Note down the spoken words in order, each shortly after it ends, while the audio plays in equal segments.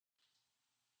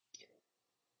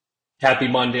Happy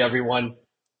Monday, everyone.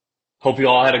 Hope you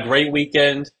all had a great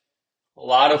weekend. A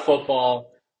lot of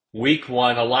football. Week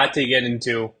one, a lot to get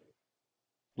into.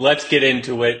 Let's get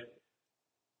into it.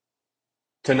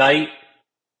 Tonight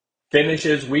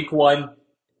finishes week one.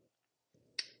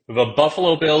 The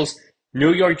Buffalo Bills,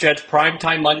 New York Jets,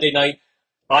 primetime Monday night.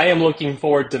 I am looking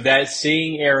forward to that,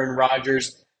 seeing Aaron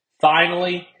Rodgers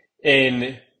finally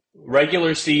in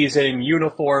regular season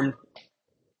uniform,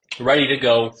 ready to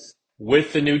go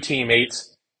with the new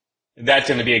teammates. That's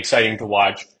going to be exciting to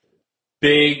watch.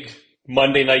 Big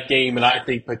Monday night game, and I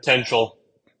think potential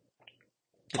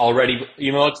already,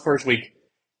 even though it's first week,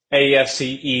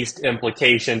 AFC East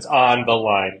implications on the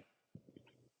line.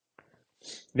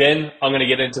 Then I'm going to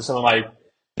get into some of my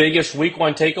biggest week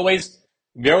one takeaways.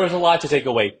 There was a lot to take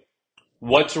away.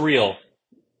 What's real?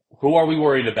 Who are we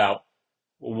worried about?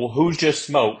 Who's just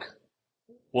smoke?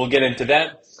 We'll get into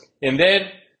that. And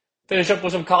then finish up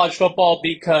with some college football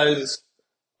because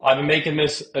I've been making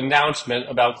this announcement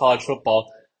about college football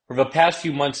for the past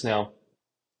few months now.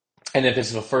 And if this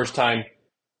is the first time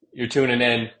you're tuning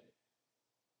in,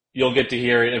 you'll get to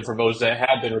hear it. And for those that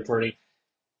have been returning,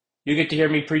 you get to hear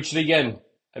me preach it again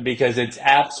because it's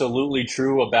absolutely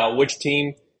true about which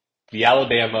team? The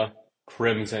Alabama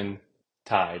Crimson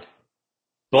Tide.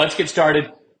 But let's get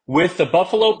started with the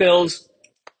Buffalo Bills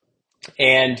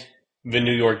and the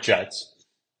New York Jets.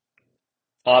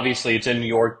 Obviously, it's in New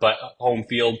York, but home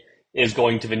field is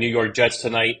going to the New York Jets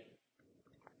tonight.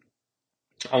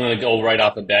 I'm going to go right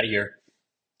off the bat here.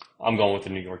 I'm going with the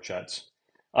New York Jets.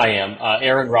 I am.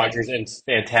 Aaron Rodgers is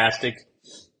fantastic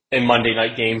in Monday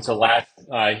night games. The last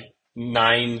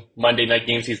 9 Monday night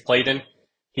games he's played in,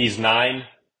 he's 9-0.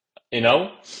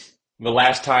 The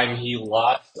last time he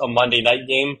lost a Monday night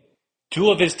game,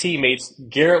 two of his teammates,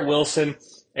 Garrett Wilson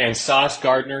and Sauce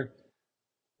Gardner,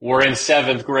 were in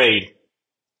 7th grade.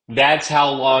 That's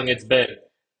how long it's been.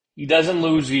 He doesn't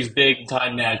lose these big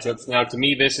time matchups. Now, to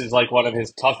me, this is like one of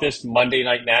his toughest Monday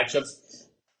night matchups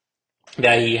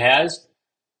that he has.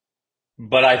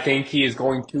 But I think he is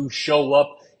going to show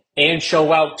up and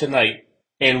show out tonight.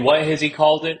 And what has he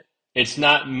called it? It's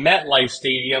not MetLife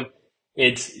Stadium,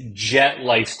 it's Jet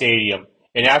Life Stadium.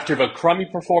 And after the crummy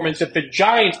performance that the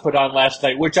Giants put on last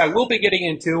night, which I will be getting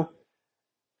into,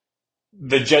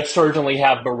 the Jets certainly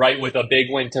have the right with a big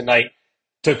win tonight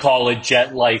to call it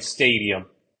Jet Life Stadium.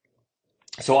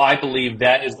 So I believe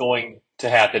that is going to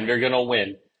happen. They're going to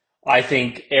win. I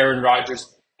think Aaron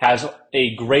Rodgers has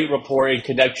a great rapport and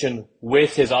connection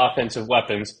with his offensive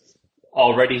weapons.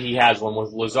 Already he has one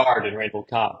with Lazard and Randall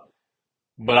Cobb.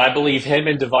 But I believe him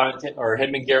and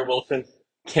Garrett Wilson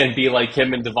can be like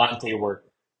him and Devontae were.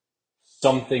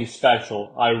 Something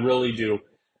special. I really do.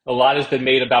 A lot has been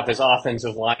made about this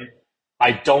offensive line.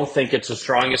 I don't think it's the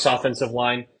strongest offensive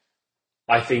line.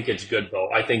 I think it's good, though.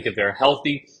 I think if they're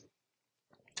healthy,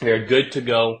 they're good to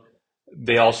go.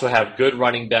 They also have good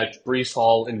running backs, Breece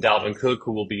Hall and Dalvin Cook,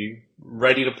 who will be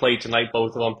ready to play tonight,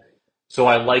 both of them. So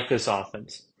I like this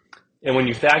offense. And when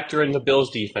you factor in the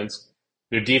Bills' defense,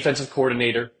 their defensive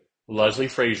coordinator, Leslie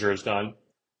Frazier, is gone.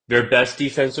 Their best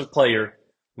defensive player,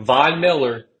 Von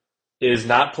Miller, is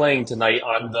not playing tonight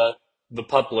on the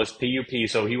PUP list, PUP,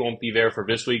 so he won't be there for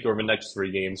this week or the next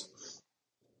 3 games.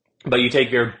 But you take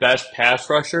their best pass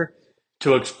rusher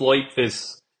to exploit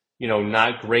this,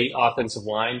 not great offensive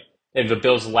line. And the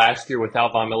Bills last year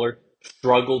without Von Miller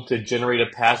struggled to generate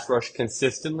a pass rush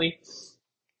consistently.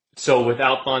 So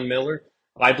without Von Miller,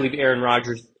 I believe Aaron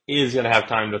Rodgers is going to have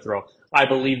time to throw. I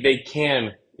believe they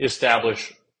can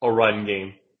establish a run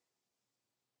game.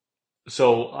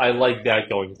 So I like that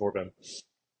going for them.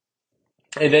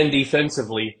 And then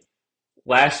defensively,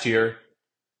 last year,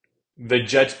 the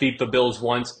Jets beat the Bills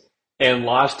once and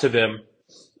lost to them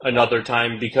another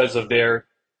time because of their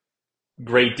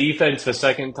great defense. The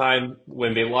second time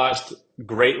when they lost,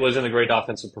 wasn't a great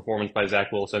offensive performance by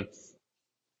Zach Wilson.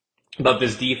 But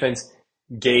this defense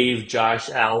gave Josh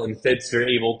Allen fits. They're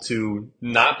able to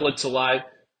not blitz a lot,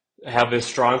 have a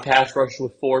strong pass rush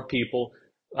with 4 people.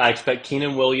 I expect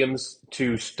Keenan Williams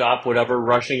to stop whatever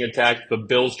rushing attack the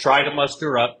Bills try to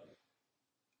muster up.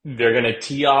 They're going to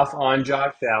tee off on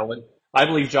Josh Allen. I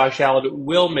believe Josh Allen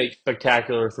will make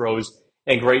spectacular throws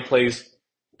and great plays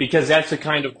because that's the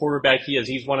kind of quarterback he is.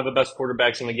 He's one of the best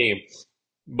quarterbacks in the game.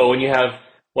 But when you have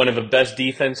one of the best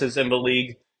defenses in the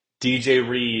league, DJ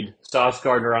Reed, Sauce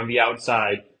Gardner on the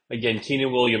outside, again,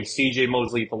 Keenan Williams, CJ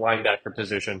Mosley at the linebacker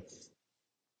position,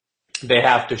 they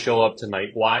have to show up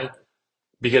tonight. Why?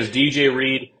 Because DJ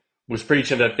Reed was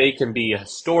preaching that they can be a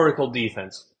historical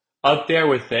defense up there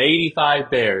with the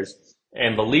 85 Bears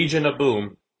and the Legion of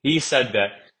Boom. He said that.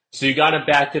 So you got to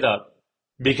back it up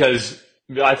because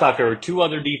I thought there were two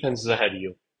other defenses ahead of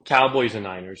you, Cowboys and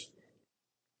Niners.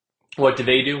 What did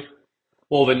they do?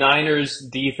 Well, the Niners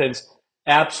defense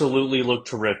absolutely looked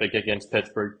terrific against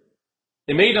Pittsburgh.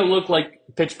 It made it look like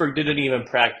Pittsburgh didn't even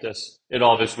practice at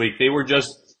all this week. They were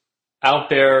just out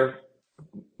there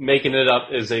making it up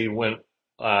as they went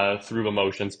through the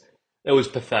motions. It was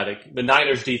pathetic. The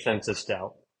Niners defense is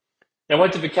stout. And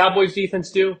what did the Cowboys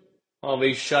defense do? Well,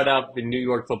 they shut out the New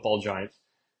York Football Giants.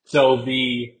 So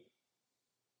the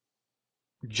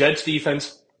Jets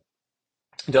defense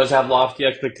does have lofty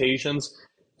expectations.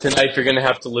 Tonight, you're going to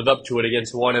have to live up to it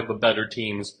against one of the better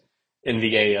teams in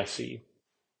the AFC.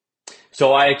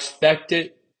 So I expect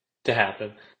it to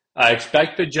happen. I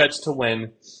expect the Jets to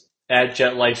win at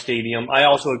JetLife Stadium. I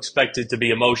also expect it to be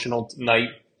emotional tonight.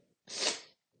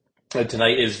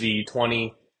 Tonight is the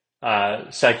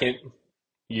 22nd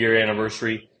year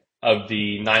anniversary of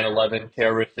the 9/11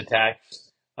 terrorist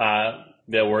attacks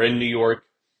that were in New York.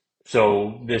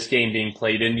 So this game being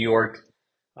played in New York,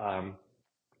 um,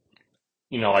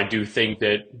 I do think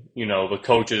that, the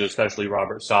coaches, especially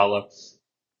Robert Saleh,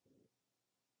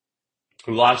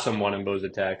 who lost someone in those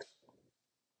attacks,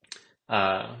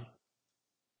 uh,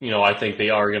 I think they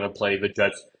are going to play the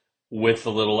Jets with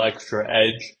a little extra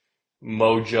edge,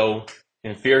 mojo,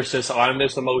 and fierceness on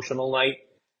this emotional night.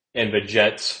 And the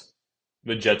Jets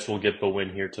will get the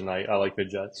win here tonight. I like the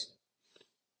Jets.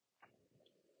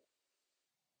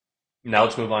 Now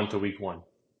let's move on to week one,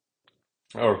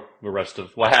 or the rest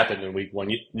of what happened in week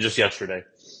one, just yesterday.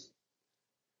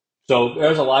 So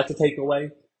there's a lot to take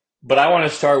away, but I want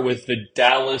to start with the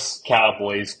Dallas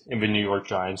Cowboys and the New York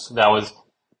Giants. That was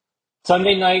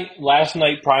Sunday night, last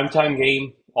night, primetime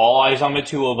game, all eyes on the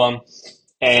two of them.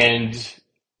 And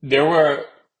there were,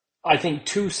 I think,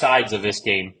 two sides of this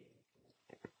game,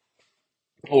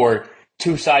 or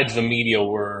two sides of the media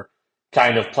were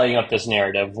kind of playing up this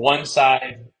narrative. One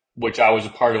side, which I was a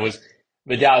part of, was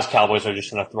the Dallas Cowboys are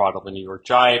just going to throttle the New York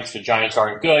Giants. The Giants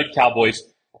aren't good. Cowboys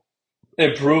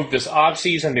improved this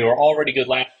offseason. They were already good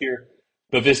last year,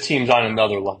 but this team's on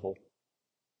another level.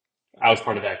 I was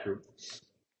part of that group.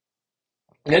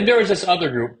 And then there was this other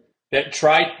group that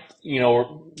tried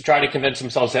to convince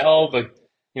themselves that,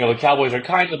 the Cowboys are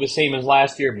kind of the same as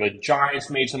last year, but the Giants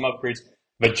made some upgrades.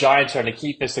 The Giants are going to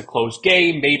keep this a close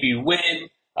game, maybe win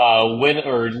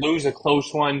or lose a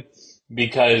close one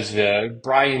because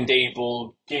Brian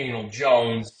Dable, Daniel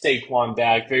Jones, Saquon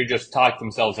back, they just talked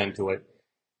themselves into it.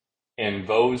 And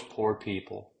those poor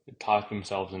people talked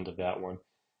themselves into that one.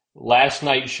 Last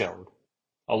night showed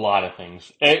a lot of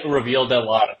things. It revealed a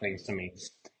lot of things to me.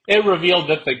 It revealed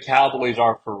that the Cowboys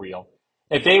are for real.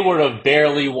 If they would have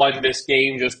barely won this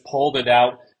game, just pulled it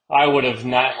out, I would have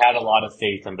not had a lot of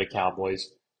faith in the Cowboys.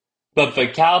 But the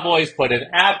Cowboys put an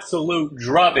absolute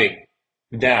drubbing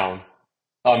down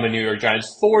on the New York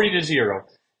Giants, 40-0.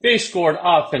 They scored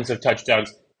offensive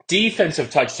touchdowns, defensive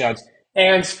touchdowns,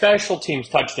 and special teams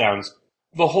touchdowns.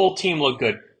 The whole team looked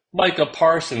good. Micah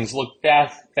Parsons looked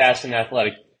fast and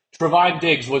athletic. Trevon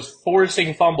Diggs was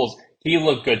forcing fumbles. He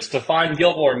looked good. Stephon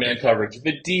Gilmore man coverage.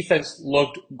 The defense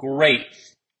looked great.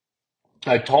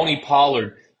 Tony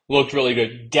Pollard looked really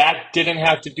good. Dak didn't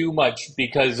have to do much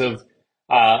because of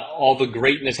all the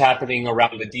greatness happening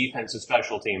around the defense and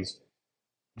special teams.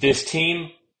 This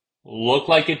team looked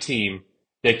like a team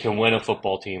that can win a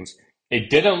football teams. It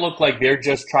didn't look like they're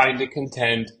just trying to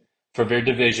contend for their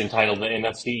division title, the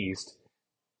NFC East.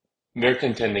 They're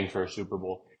contending for a Super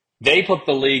Bowl. They put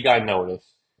the league on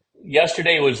notice.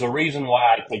 Yesterday was the reason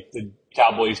why I picked the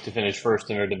Cowboys to finish first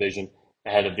in their division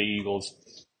ahead of the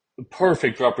Eagles.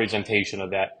 Perfect representation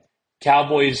of that.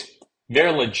 Cowboys,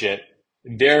 they're legit.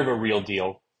 They're the real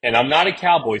deal. And I'm not a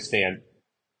Cowboys fan,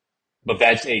 but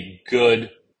that's a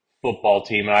good football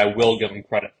team, and I will give them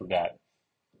credit for that.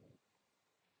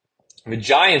 The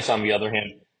Giants, on the other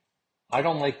hand, I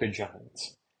don't like the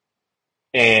Giants.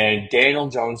 And Daniel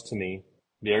Jones, to me,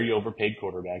 very overpaid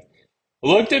quarterback,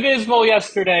 looked abysmal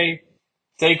yesterday.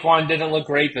 Saquon didn't look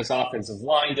great. This offensive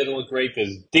line didn't look great.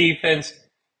 This defense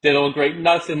didn't look great.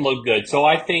 Nothing looked good. So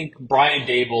I think Brian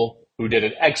Dable, who did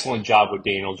an excellent job with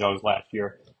Daniel Jones last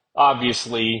year,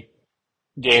 obviously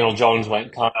Daniel Jones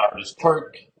went Connors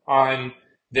Kirk on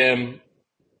them.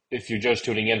 If you're just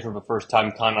tuning in for the first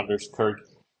time, Connors Kirk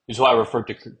is who I refer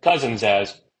to Kirk Cousins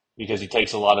as because he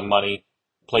takes a lot of money,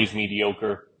 plays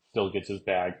mediocre, still gets his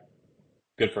bag.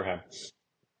 Good for him.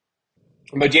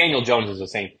 But Daniel Jones is the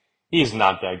same. He's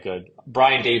not that good.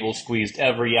 Brian Dable squeezed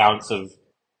every ounce of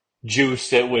juice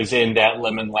that was in that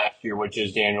lemon last year, which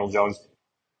is Daniel Jones.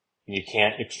 You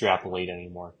can't extrapolate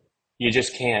anymore. You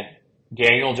just can't.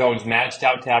 Daniel Jones maxed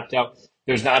out, tapped out.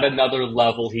 There's not another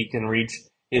level he can reach.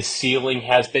 His ceiling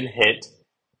has been hit.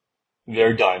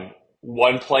 They're done.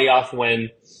 One playoff win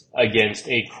against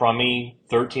a crummy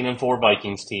 13-4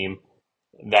 Vikings team.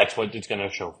 That's what it's going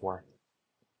to show for.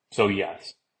 So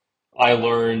yes, I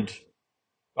learned.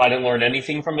 I didn't learn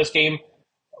anything from this game.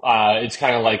 It's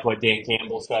kind of like what Dan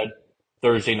Campbell said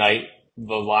Thursday night.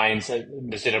 The Lions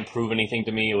just didn't prove anything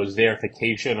to me. It was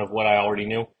verification of what I already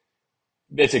knew.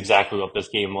 It's exactly what this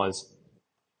game was.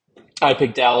 I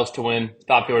picked Dallas to win.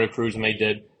 Thought they were to cruise, and they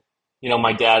did.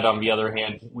 My dad, on the other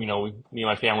hand, me and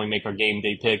my family make our game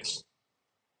day picks.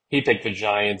 He picked the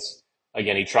Giants.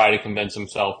 Again, he tried to convince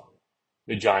himself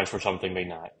the Giants were something they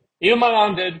not. Even my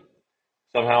mom did.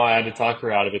 Somehow I had to talk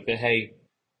her out of it. But hey,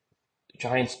 the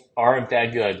Giants aren't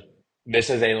that good. This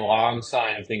is a long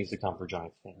sign of things to come for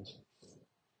Giants fans.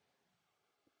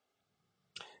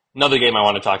 Another game I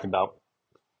want to talk about.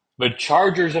 The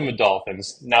Chargers and the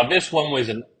Dolphins. Now, this one was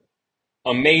an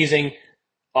amazing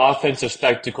offensive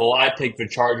spectacle. I picked the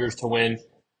Chargers to win.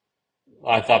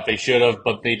 I thought they should have,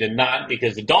 but they did not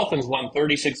because the Dolphins won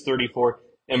 36-34,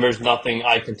 and there's nothing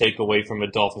I can take away from the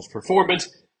Dolphins' performance.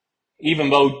 Even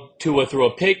though Tua threw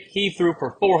a pick, he threw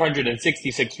for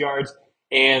 466 yards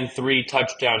and 3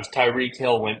 touchdowns. Tyreek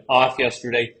Hill went off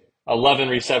yesterday, 11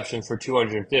 receptions for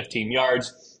 215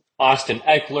 yards. Austin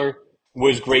Eckler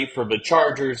was great for the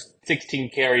Chargers,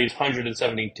 16 carries,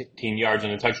 117 yards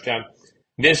and a touchdown.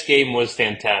 This game was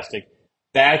fantastic.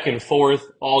 Back and forth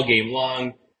all game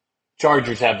long.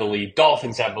 Chargers have the lead.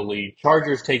 Dolphins have the lead.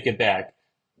 Chargers take it back.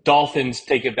 Dolphins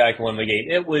take it back and win the game.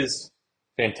 It was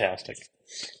fantastic.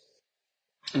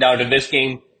 Now, did this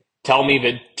game tell me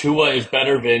that Tua is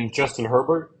better than Justin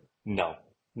Herbert? No,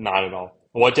 not at all.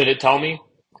 What did it tell me?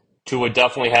 Tua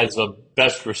definitely has the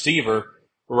best receiver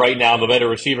right now, the better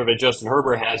receiver that Justin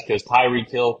Herbert has because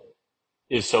Tyreek Hill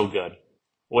is so good.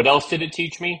 What else did it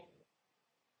teach me?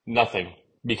 Nothing.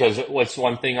 Because what's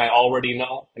one thing I already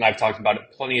know, and I've talked about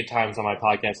it plenty of times on my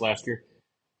podcast last year,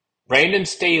 Brandon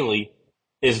Staley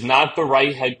is not the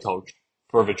right head coach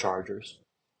for the Chargers.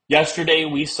 Yesterday,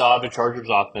 we saw the Chargers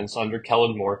offense under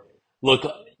Kellen Moore look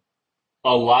a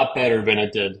lot better than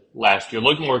it did last year.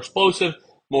 Look more explosive,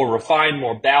 more refined,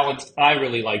 more balanced. I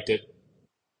really liked it.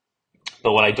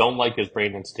 But what I don't like is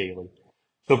Brandon Staley.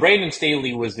 So Brandon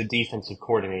Staley was the defensive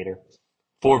coordinator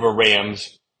for the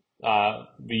Rams the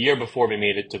year before they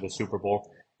made it to the Super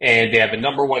Bowl. And they had the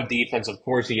number one defense. Of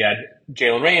course, he had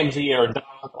Jalen Ramsey, Aaron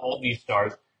Donald, all these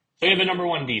stars. So he had the number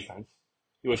one defense.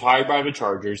 He was hired by the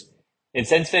Chargers. And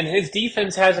since then, his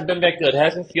defense hasn't been that good,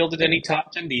 hasn't fielded any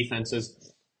top 10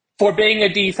 defenses. For being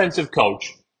a defensive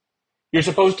coach, you're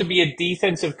supposed to be a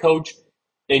defensive coach,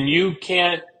 and you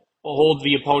can't hold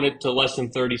the opponent to less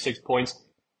than 36 points.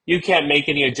 You can't make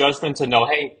any adjustments and know,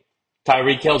 hey,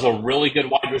 Tyreek Hill's a really good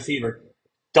wide receiver.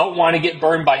 Don't want to get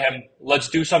burned by him. Let's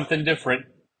do something different.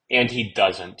 And he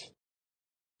doesn't.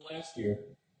 Last year,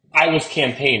 I was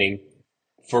campaigning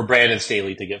for Brandon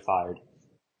Staley to get fired.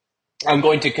 I'm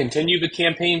going to continue the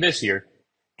campaign this year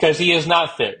because he is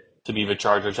not fit to be the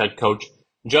Chargers head coach.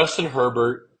 Justin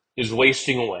Herbert is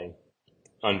wasting away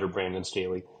under Brandon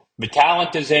Staley. The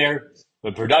talent is there,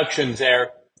 the production's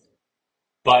there,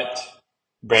 but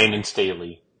Brandon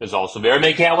Staley is also there. And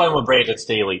they can't win with Brandon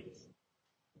Staley.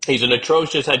 He's an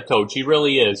atrocious head coach. He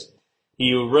really is.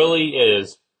 He really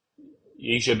is.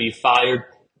 He should be fired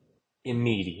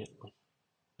immediately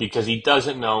because he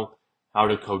doesn't know how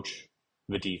to coach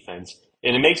the defense.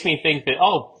 And it makes me think that,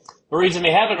 the reason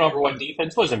they have a number one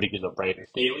defense wasn't because of Brandon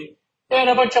Staley. They had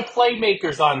a bunch of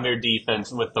playmakers on their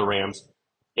defense with the Rams.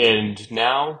 And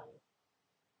now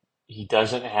he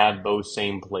doesn't have those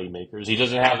same playmakers. He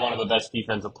doesn't have one of the best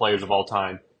defensive players of all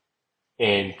time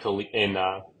in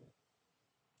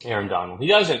Aaron Donald. He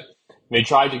doesn't. They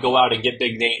tried to go out and get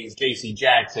big names, J.C.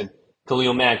 Jackson,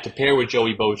 Khalil Mack, to pair with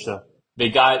Joey Bosa. They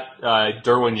got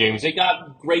Derwin James. They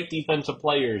got great defensive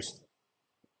players.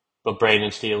 But Brandon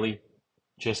Staley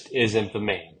just isn't the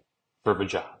man for the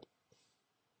job.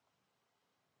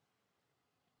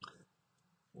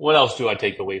 What else do I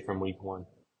take away from week one?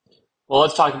 Well,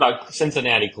 let's talk about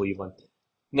Cincinnati, Cleveland.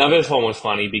 Now, this one was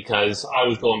funny because I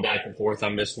was going back and forth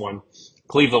on this one.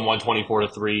 Cleveland won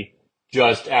 24-3,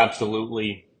 just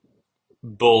absolutely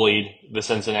bullied the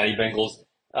Cincinnati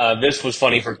Bengals. This was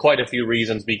funny for quite a few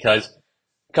reasons because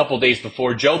a couple days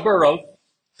before, Joe Burrow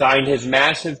signed his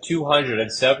massive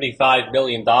 $275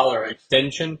 million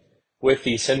extension with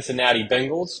the Cincinnati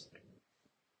Bengals.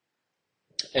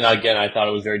 And again, I thought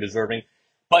it was very deserving.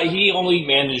 But he only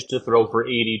managed to throw for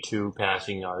 82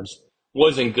 passing yards.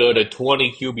 Wasn't good. A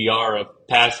 20 QBR, a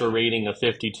passer rating of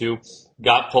 52.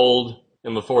 Got pulled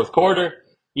in the fourth quarter.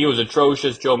 He was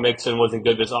atrocious. Joe Mixon wasn't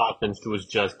good. This offense was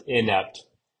just inept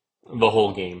the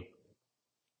whole game.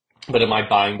 But am I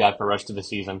buying that for the rest of the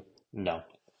season? No.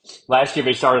 Last year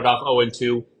they started off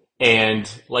 0-2, and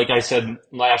like I said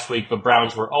last week, the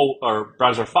Browns are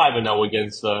 5-0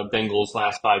 against the Bengals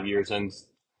last 5 years, and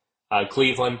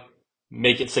Cleveland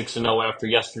make it 6-0 after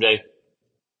yesterday.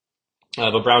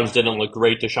 The Browns didn't look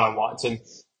great. Deshaun Watson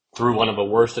threw one of the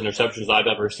worst interceptions I've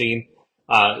ever seen.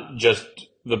 Just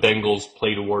the Bengals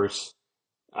played worse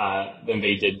than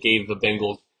they did. Gave the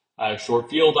Bengals a short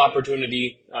field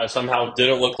opportunity. Somehow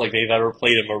didn't look like they've ever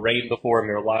played in the rain before in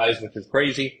their lives, which is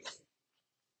crazy.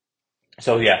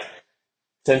 So yeah,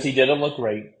 since he didn't look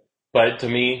great, but to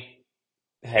me,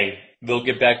 hey, they'll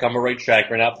get back on the right track.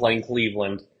 We're not playing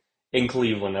Cleveland in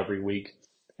Cleveland every week.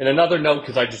 And another note,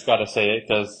 because I just got to say it,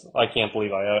 because I can't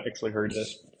believe I actually heard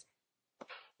this.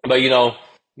 But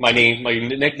my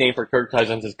nickname for Kirk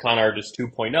Cousins is Con Artist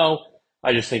 2.0.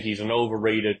 I just think he's an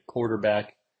overrated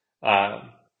quarterback. Uh,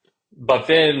 but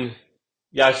then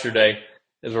yesterday,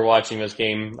 as we're watching this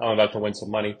game, I'm about to win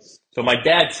some money. So my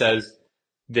dad says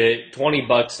that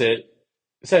 $20 at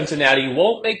Cincinnati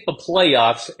won't make the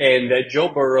playoffs and that Joe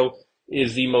Burrow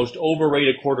is the most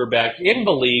overrated quarterback in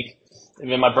the league.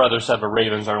 And then my brother said the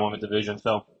Ravens are in the division.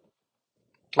 So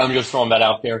I'm just throwing that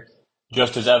out there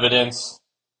just as evidence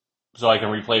so I can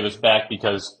replay this back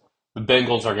because the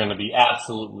Bengals are going to be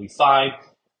absolutely fine.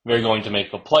 They're going to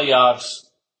make the playoffs.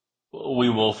 We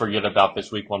will forget about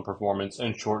this week one performance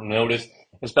in short notice,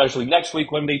 especially next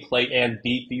week when they play and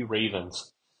beat the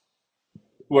Ravens.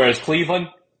 Whereas Cleveland,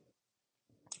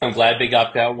 I'm glad they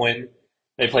got that win.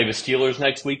 They play the Steelers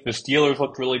next week. The Steelers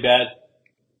looked really bad.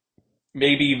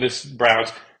 Maybe the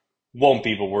Browns won't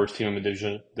be the worst team in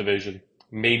the division.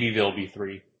 Maybe they'll be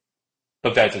three.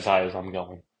 But that's as high as I'm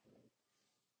going.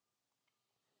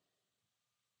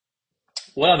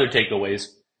 What other takeaways?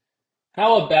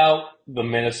 How about the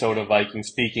Minnesota Vikings,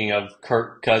 speaking of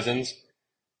Kirk Cousins?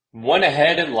 Went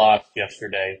ahead and lost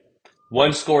yesterday.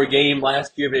 One score game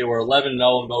last year, they were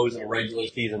 11-0 and those in the regular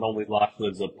season, only lost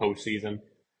was the postseason.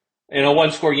 In a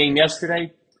one score game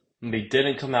yesterday, they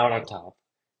didn't come out on top.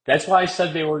 That's why I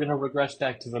said they were going to regress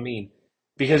back to the mean.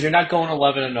 Because you're not going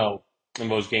 11-0 in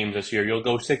those games this year. You'll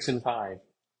go 6-5,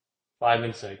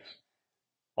 5-6.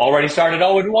 Already started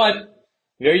 0-1.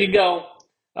 There you go.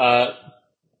 Uh,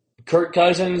 Kirk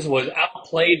Cousins was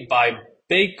outplayed by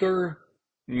Baker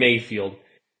Mayfield.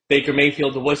 Baker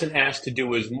Mayfield wasn't asked to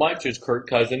do as much as Kirk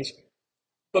Cousins,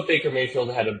 but Baker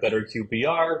Mayfield had a better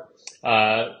QBR,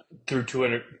 threw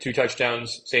two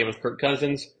touchdowns, same as Kirk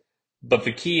Cousins. But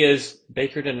the key is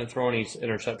Baker didn't throw any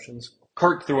interceptions.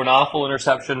 Kirk threw an awful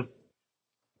interception,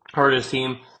 hurt his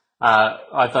team.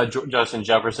 I thought Justin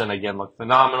Jefferson again looked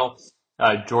phenomenal.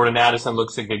 Jordan Addison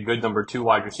looks like a good number 2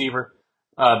 wide receiver.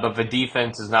 But the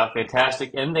defense is not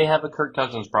fantastic, and they have a Kirk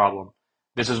Cousins problem.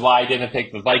 This is why I didn't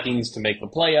pick the Vikings to make the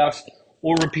playoffs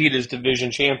or repeat as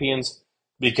division champions,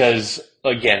 because,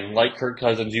 again, like Kirk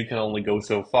Cousins, you can only go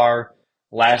so far.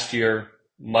 Last year,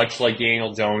 much like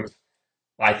Daniel Jones,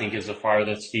 I think is the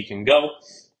farthest he can go,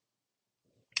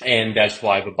 and that's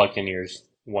why the Buccaneers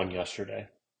won yesterday.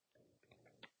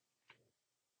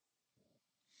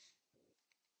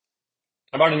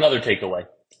 How about another takeaway?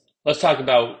 Let's talk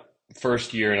about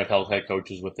first-year NFL head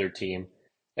coaches with their team,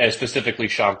 and specifically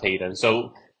Sean Payton.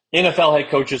 So, NFL head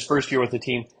coaches first year with the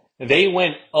team, they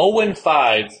went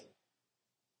 0-5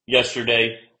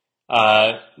 yesterday.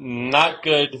 Not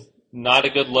good, not a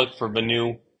good look for the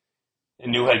new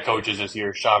head coaches this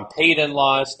year. Sean Payton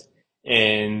lost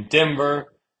in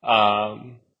Denver,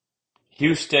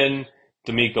 Houston.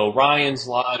 D'Amico Ryans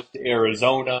lost.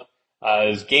 Arizona,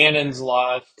 Gannon's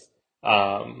lost.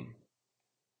 Um,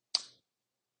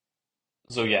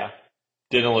 So yeah,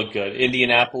 didn't look good.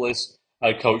 Indianapolis,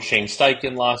 coach Shane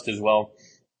Steichen lost as well.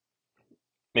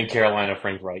 In Carolina,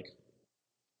 Frank Reich.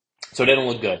 So it didn't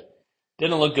look good.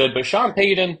 Didn't look good. But Sean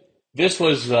Payton, this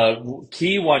was a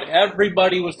key one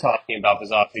everybody was talking about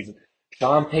this offseason.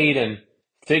 Sean Payton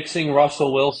fixing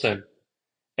Russell Wilson.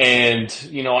 And,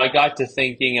 I got to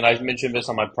thinking, and I've mentioned this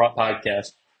on my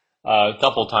podcast a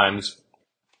couple times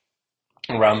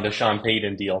around the Sean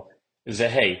Payton deal, is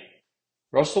that, hey,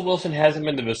 Russell Wilson hasn't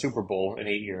been to the Super Bowl in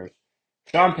 8 years.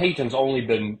 Sean Payton's only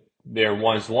been there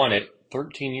once, won it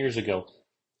 13 years ago.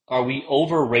 Are we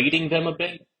overrating them a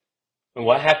bit? And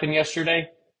what happened yesterday?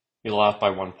 They lost by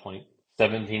 1 point,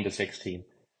 17-16.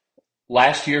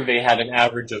 Last year, they had an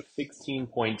average of 16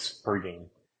 points per game.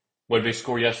 What did they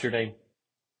score yesterday?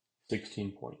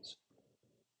 16 points.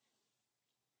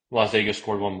 Las Vegas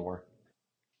scored one more.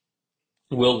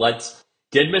 Will Lutz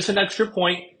did miss an extra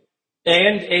point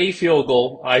and a field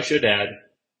goal, I should add.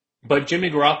 But Jimmy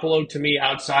Garoppolo, to me,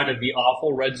 outside of the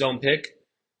awful red zone pick,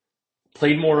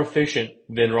 played more efficient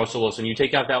than Russell Wilson. You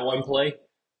take out that one play,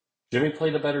 Jimmy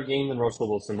played a better game than Russell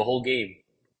Wilson the whole game.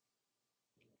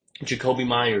 Jacoby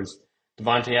Myers,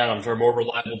 Devontae Adams are more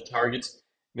reliable targets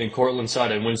than Cortland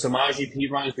Sutton. When Samaje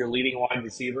Perine is your leading wide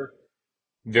receiver,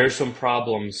 there's some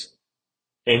problems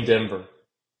in Denver.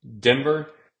 Denver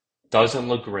doesn't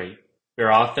look great.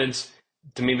 Their offense,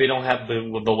 to me, they don't have the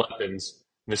weapons,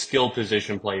 the skill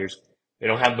position players. They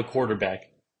don't have the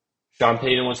quarterback. Sean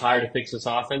Payton was hired to fix this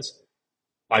offense.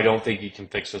 I don't think he can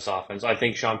fix this offense. I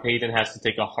think Sean Payton has to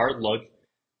take a hard look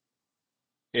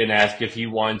and ask if he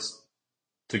wants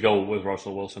to go with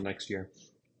Russell Wilson next year.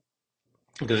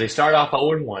 Because they start off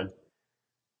 0-1.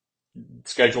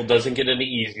 Schedule doesn't get any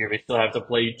easier. They still have to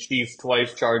play Chiefs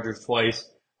twice, Chargers twice,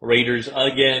 Raiders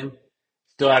again.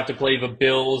 Still have to play the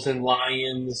Bills and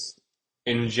Lions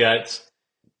and Jets.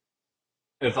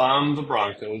 If I'm the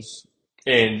Broncos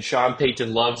and Sean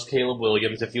Payton loves Caleb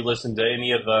Williams, if you listen to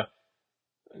any of the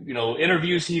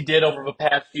interviews he did over the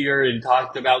past year and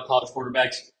talked about college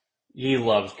quarterbacks, he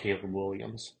loves Caleb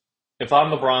Williams. If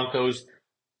I'm the Broncos,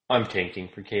 I'm tanking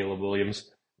for Caleb Williams.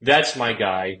 That's my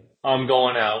guy. I'm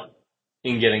going out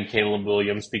and getting Caleb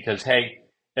Williams because, hey,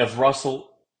 if Russell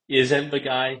isn't the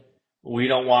guy, we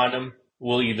don't want him.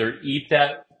 We'll either eat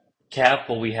that cap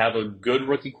while we have a good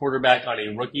rookie quarterback on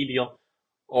a rookie deal,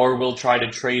 or we'll try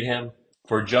to trade him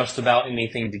for just about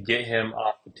anything to get him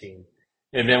off the team.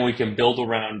 And then we can build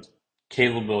around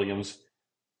Caleb Williams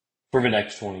for the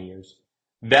next 20 years.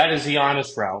 That is the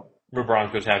honest route the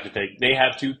Broncos have to take. They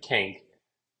have to tank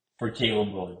for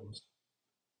Caleb Williams.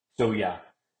 So, yeah,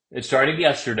 it started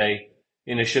yesterday,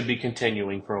 and it should be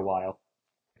continuing for a while.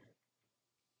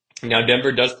 Now,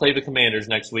 Denver does play the Commanders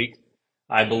next week.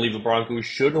 I believe the Broncos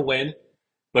should win,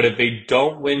 but if they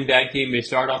don't win that game, they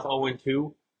start off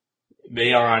 0-2.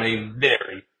 They are on a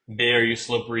very, very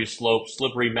slippery slope,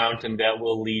 slippery mountain that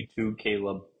will lead to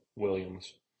Caleb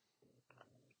Williams.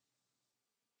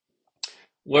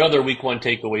 What other week one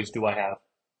takeaways do I have?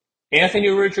 Anthony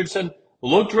Richardson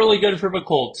looked really good for the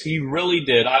Colts. He really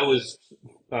did. I was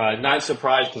not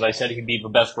surprised because I said he'd be the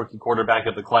best rookie quarterback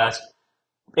of the class.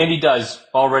 And he does.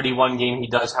 Already one game he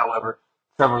does, however.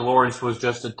 Trevor Lawrence was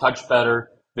just a touch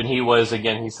better than he was.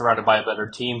 Again, he's surrounded by a better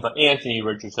team. But Anthony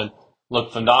Richardson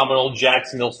looked phenomenal.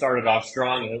 Jacksonville started off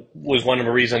strong. It was one of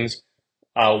the reasons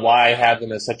why I have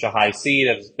them as such a high seed,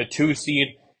 as the 2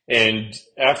 seed. And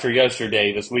after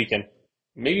yesterday, this weekend,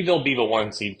 maybe they'll be the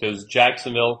 1 seed because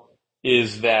Jacksonville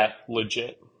is that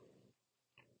legit.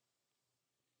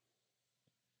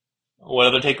 What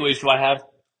other takeaways do I have?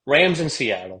 Rams and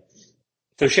Seattle.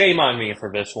 So shame on me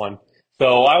for this one.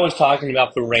 So I was talking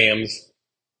about the Rams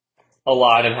a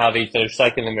lot and how they finished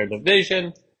second in their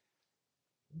division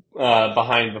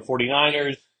behind the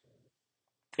 49ers.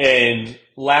 And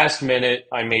last minute,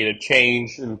 I made a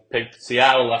change and picked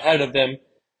Seattle ahead of them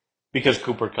because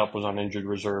Cooper Kupp was on injured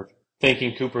reserve,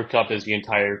 thinking Cooper Kupp is the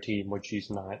entire team, which he's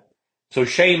not. So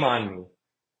shame on me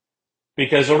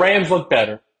because the Rams look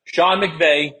better. Sean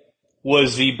McVay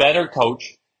was the better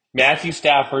coach. Matthew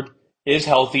Stafford is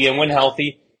healthy, and when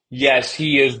healthy, yes,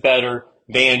 he is better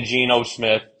than Geno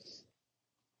Smith.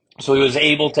 So he was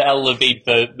able to elevate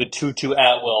the Tutu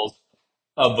Atwells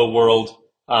of the world,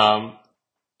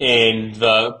 and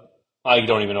I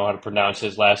don't even know how to pronounce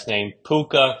his last name,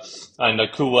 Puka and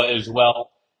Nakua as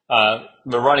well.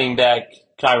 The running back,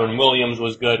 Kyron Williams,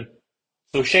 was good.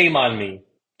 So shame on me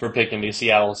for picking the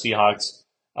Seattle Seahawks.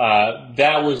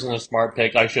 That wasn't a smart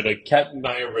pick. I should have kept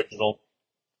my original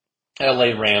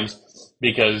LA Rams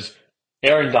because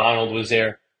Aaron Donald was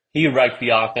there. He wrecked the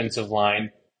offensive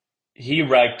line. He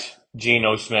wrecked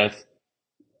Geno Smith.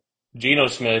 Geno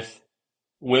Smith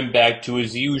went back to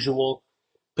his usual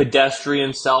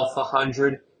pedestrian self,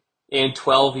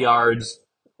 112 yards,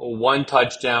 1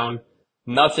 touchdown,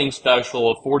 nothing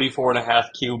special, a 44.5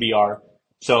 QBR.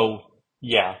 So,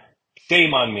 yeah,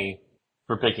 shame on me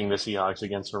for picking the Seahawks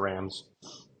against the Rams.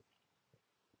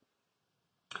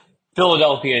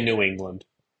 Philadelphia and New England.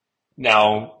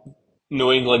 Now,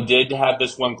 New England did have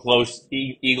this one close.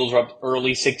 Eagles were up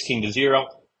early, 16-0.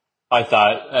 I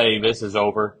thought, hey, this is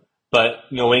over.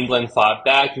 But New England fought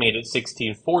back, made it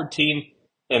 16-14,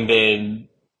 and then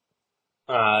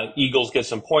Eagles get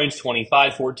some points,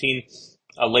 25-14.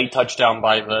 A late touchdown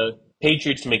by the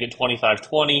Patriots to make it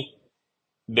 25-20.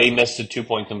 They missed a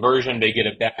 2-point conversion. They get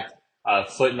it back.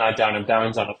 Foot not down in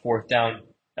bounds on a 4th down.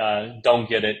 Don't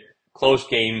get it. Close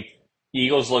game.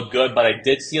 Eagles look good, but I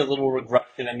did see a little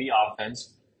regression in the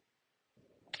offense.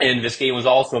 And this game was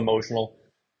also emotional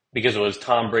because it was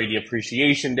Tom Brady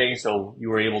Appreciation Day, so you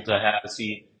were able to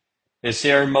see his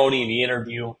ceremony and the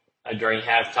interview during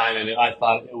halftime, and I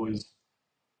thought it was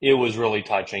it was really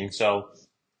touching. So,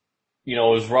 it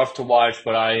was rough to watch,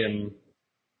 but I am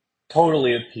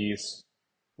totally at peace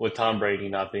with Tom Brady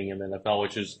not being in the NFL,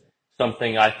 which is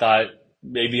something I thought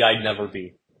maybe I'd never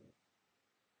be.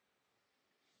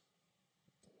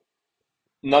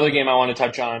 Another game I want to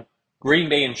touch on, Green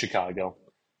Bay and Chicago.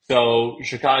 So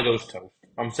Chicago's toast.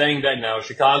 I'm saying that now.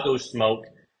 Chicago's smoke.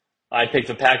 I picked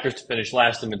the Packers to finish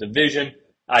last in the division.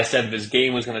 I said this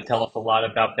game was going to tell us a lot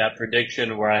about that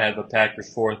prediction where I had the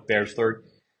Packers fourth, Bears third.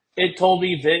 It told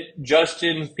me that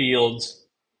Justin Fields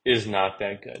is not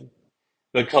that good.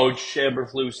 The coach,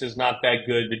 Eberflus, is not that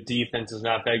good. The defense is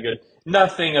not that good.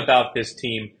 Nothing about this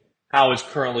team, how it's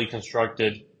currently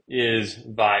constructed, is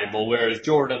viable. Whereas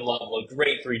Jordan Love looked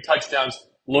great, 3 touchdowns,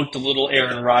 looked a little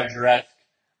Aaron Rodgers-esque.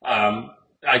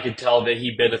 I could tell that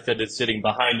he benefited sitting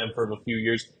behind them for a few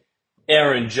years.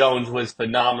 Aaron Jones was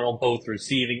phenomenal, both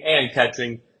receiving and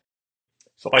catching.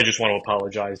 So I just want to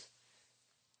apologize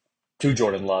to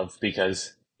Jordan Love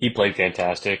because he played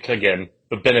fantastic. Again,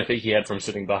 the benefit he had from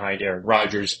sitting behind Aaron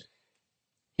Rodgers,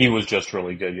 he was just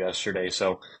really good yesterday.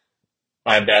 So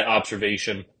I have that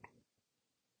observation.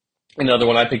 Another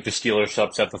one, I picked the Steelers to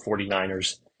upset the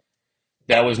 49ers.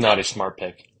 That was not a smart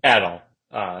pick at all.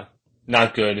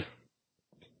 Not good.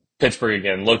 Pittsburgh,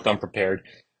 again, looked unprepared.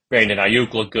 Brandon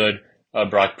Ayuk looked good.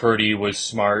 Brock Purdy was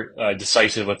smart,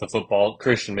 decisive with the football.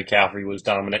 Christian McCaffrey was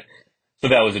dominant. So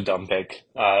that was a dumb pick.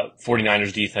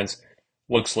 49ers defense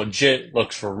looks legit,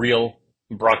 looks for real.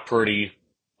 Brock Purdy,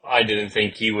 I didn't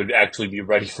think he would actually be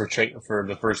ready for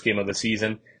the first game of the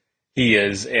season. He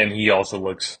is, and he also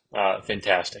looks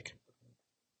fantastic.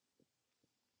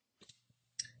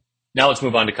 Now let's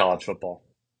move on to college football.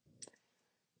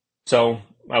 So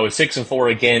I was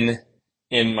 6-4 again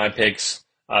in my picks.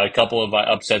 A couple of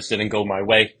upsets didn't go my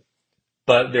way,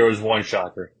 but there was one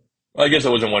shocker. Well, I guess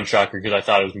it wasn't one shocker because I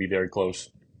thought it was going to be very close.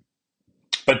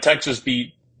 But Texas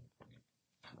beat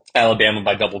Alabama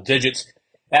by double digits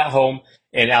at home,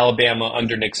 and Alabama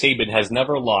under Nick Saban has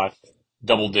never lost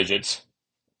double digits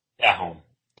at home.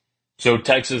 So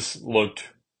Texas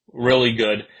looked really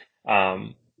good.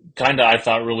 I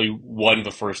thought, really won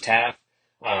the first half.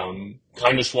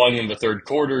 Kind of swung in the third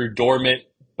quarter, dormant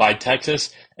by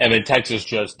Texas, and then Texas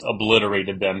just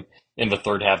obliterated them in the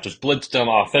third half, just blitzed them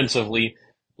offensively,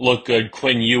 looked good.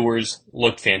 Quinn Ewers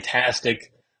looked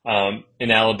fantastic.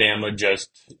 In Alabama,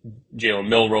 just Jalen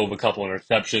Milroe, a couple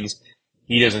interceptions.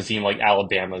 He doesn't seem like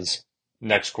Alabama's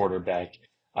next quarterback.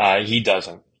 He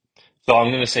doesn't. So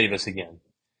I'm going to say this again.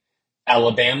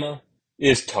 Alabama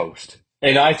is toast.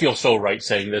 And I feel so right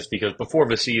saying this because before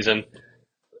the season,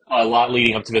 a lot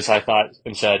leading up to this, I thought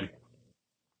and said,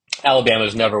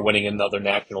 Alabama's never winning another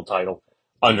national title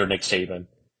under Nick Saban.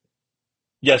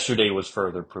 Yesterday was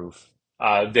further proof.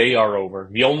 They are over.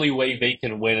 The only way they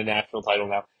can win a national title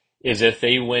now is if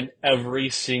they win every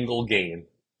single game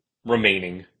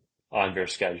remaining on their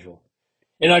schedule.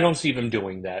 And I don't see them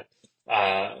doing that.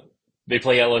 They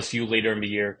play LSU later in the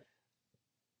year.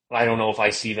 I don't know if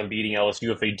I see them beating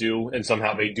LSU. If they do, and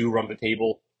somehow they do run the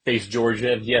table, face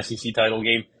Georgia in the SEC title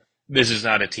game, this is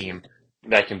not a team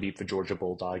that can beat the Georgia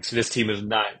Bulldogs. This team is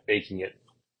not making it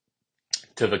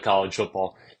to the college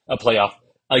football playoff.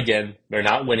 Again, they're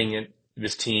not winning it.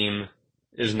 This team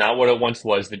is not what it once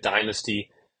was. The dynasty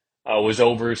was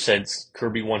over since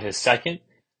Kirby won his second,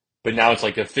 but now it's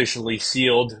like officially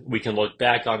sealed. We can look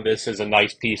back on this as a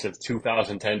nice piece of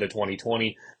 2010 to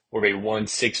 2020 where they won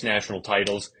 6 national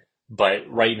titles. But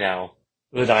right now,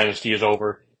 the dynasty is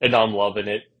over, and I'm loving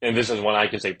it. And this is one I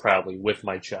can say proudly with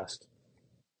my chest.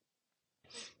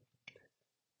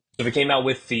 So they came out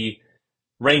with the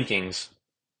rankings,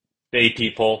 they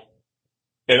people,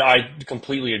 and I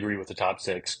completely agree with the top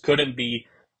 6. Couldn't be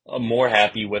more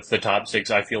happy with the top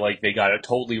 6. I feel like they got it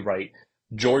totally right.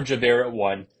 Georgia there at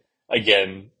 1.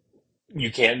 Again, you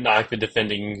can't knock the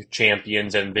defending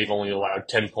champions, and they've only allowed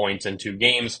 10 points in 2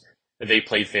 games. They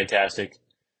played fantastic.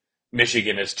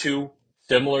 Michigan is 2,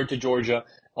 similar to Georgia,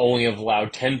 only have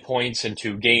allowed 10 points in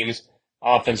 2 games.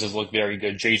 Offenses look very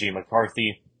good. J.J.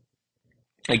 McCarthy,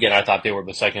 again, I thought they were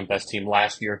the second best team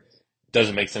last year.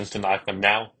 Doesn't make sense to knock them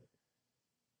now.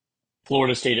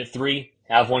 Florida State at 3,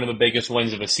 have one of the biggest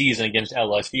wins of the season against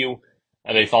LSU,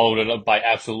 and they followed it up by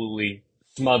absolutely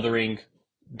smothering,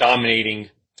 dominating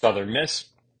Southern Miss.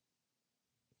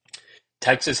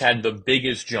 Texas had the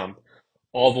biggest jump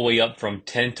all the way up from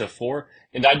 10 to 4,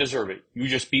 and I deserve it. You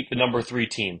just beat the number 3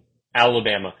 team,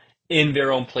 Alabama, in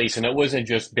their own place, and it wasn't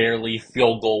just barely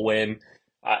field goal win,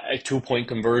 a 2-point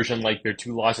conversion like their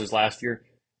 2 losses last year.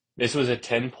 This was a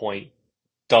 10-point,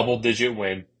 double-digit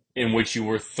win in which you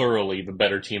were thoroughly the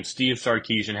better team. Steve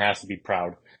Sarkisian has to be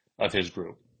proud of his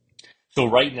group. So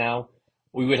right now,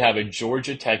 we would have a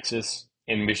Georgia, Texas,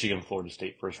 and Michigan, Florida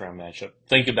State first round matchup.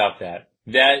 Think about that.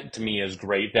 That to me is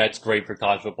great. That's great for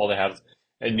college football to have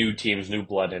a new teams, new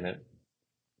blood in it.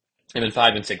 And then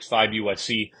 5 and 6, five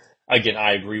USC. Again,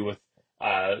 I agree with.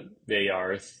 They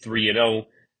are 3-0,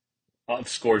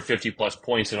 scored 50 plus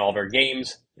points in all their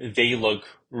games. They look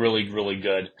really, really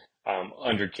good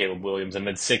under Caleb Williams. And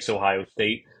then 6 Ohio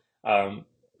State.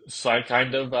 So I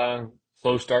kind of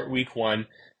slow start week one.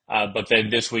 But then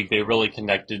this week they really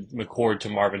connected McCord to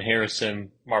Marvin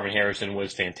Harrison. Marvin Harrison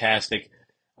was fantastic.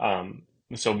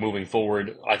 So moving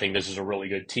forward, I think this is a really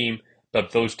good team.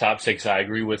 But those top six, I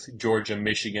agree with Georgia,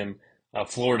 Michigan,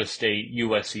 Florida State,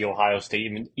 USC, Ohio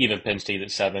State, even Penn State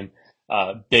at 7.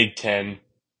 Big Ten,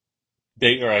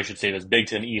 or I should say this, Big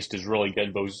Ten East is really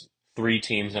good. Those three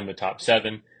teams in the top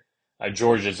 7.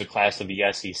 Georgia is a class of the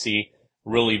SEC,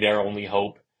 really their only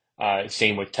hope.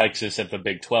 Same with Texas at the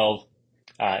Big 12,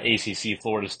 ACC,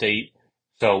 Florida State.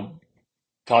 So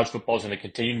college football is going to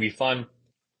continue to be fun.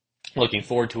 Looking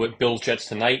forward to it. Bills Jets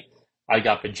tonight. I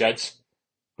got the Jets.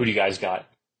 Who do you guys got?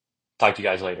 Talk to you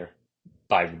guys later.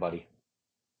 Bye, everybody.